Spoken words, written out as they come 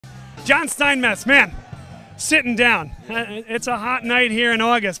John Steinmetz, man, sitting down. It's a hot night here in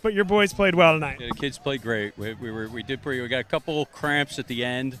August, but your boys played well tonight. Yeah, the kids played great. We did pretty. We got a couple cramps at the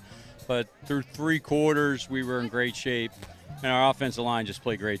end, but through 3 quarters we were in great shape, and our offensive line just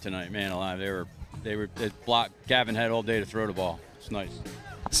played great tonight. Man alive, they blocked. Gavin had all day to throw the ball. It's nice.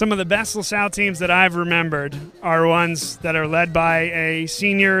 Some of the best LaSalle teams that I've remembered are ones that are led by a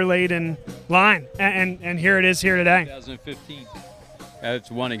senior-laden line, and here it is here today. 2015.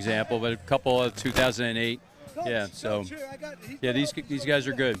 That's one example, but a couple of 2008. Yeah, so yeah, these guys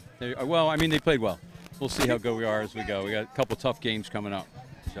are good. Well, I mean, they played well. We'll see how good we are as we go. We got a couple tough games coming up.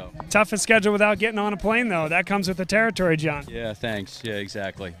 So toughest schedule without getting on a plane, though. That comes with the territory, John. Yeah, thanks. Yeah,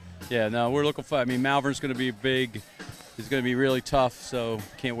 exactly. Yeah, no, we're looking for. I mean, Malvern's going to be big. It's going to be really tough. So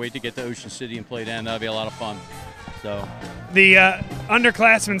can't wait to get to Ocean City and play down. That'll be a lot of fun. So the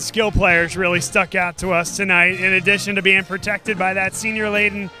underclassmen skill players really stuck out to us tonight. In addition to being protected by that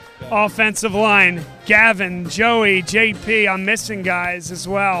senior-laden offensive line, Gavin, Joey, JP. I'm missing guys as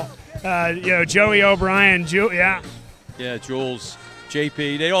well. Joey O'Brien, yeah, Jules,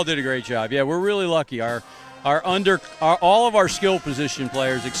 JP. They all did a great job. Yeah, we're really lucky. All of our skill position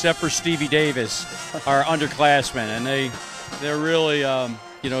players, except for Stevie Davis, are underclassmen, and they're really a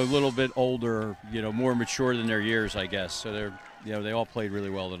little bit older, more mature than their years, I guess. So they all played really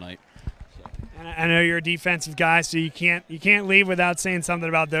well tonight. So. And I know you're a defensive guy, so you can't leave without saying something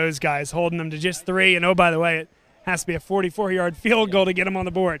about those guys, holding them to just 3. And oh, by the way, it has to be a 44-yard field goal to get them on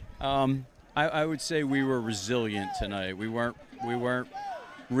the board. I would say we were resilient tonight. We weren't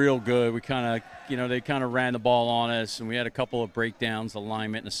real good. We kind of, they kind of ran the ball on us, and we had a couple of breakdowns,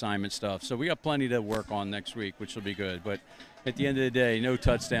 alignment and assignment stuff. So we got plenty to work on next week, which will be good. But at the end of the day, no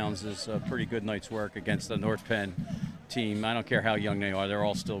touchdowns is a pretty good night's work against the North Penn team. I don't care how young they are; they're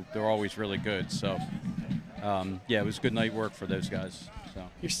always really good. So it was good night work for those guys.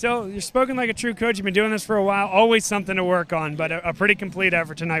 So you're spoken like a true coach. You've been doing this for a while. Always something to work on, but a pretty complete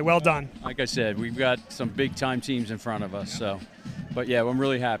effort tonight. Well done. Like I said, we've got some big time teams in front of us. So. But yeah, I'm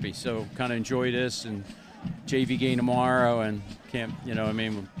really happy. So kind of enjoy this and JV game tomorrow, and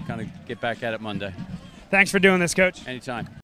we'll kind of get back at it Monday. Thanks for doing this, Coach. Anytime.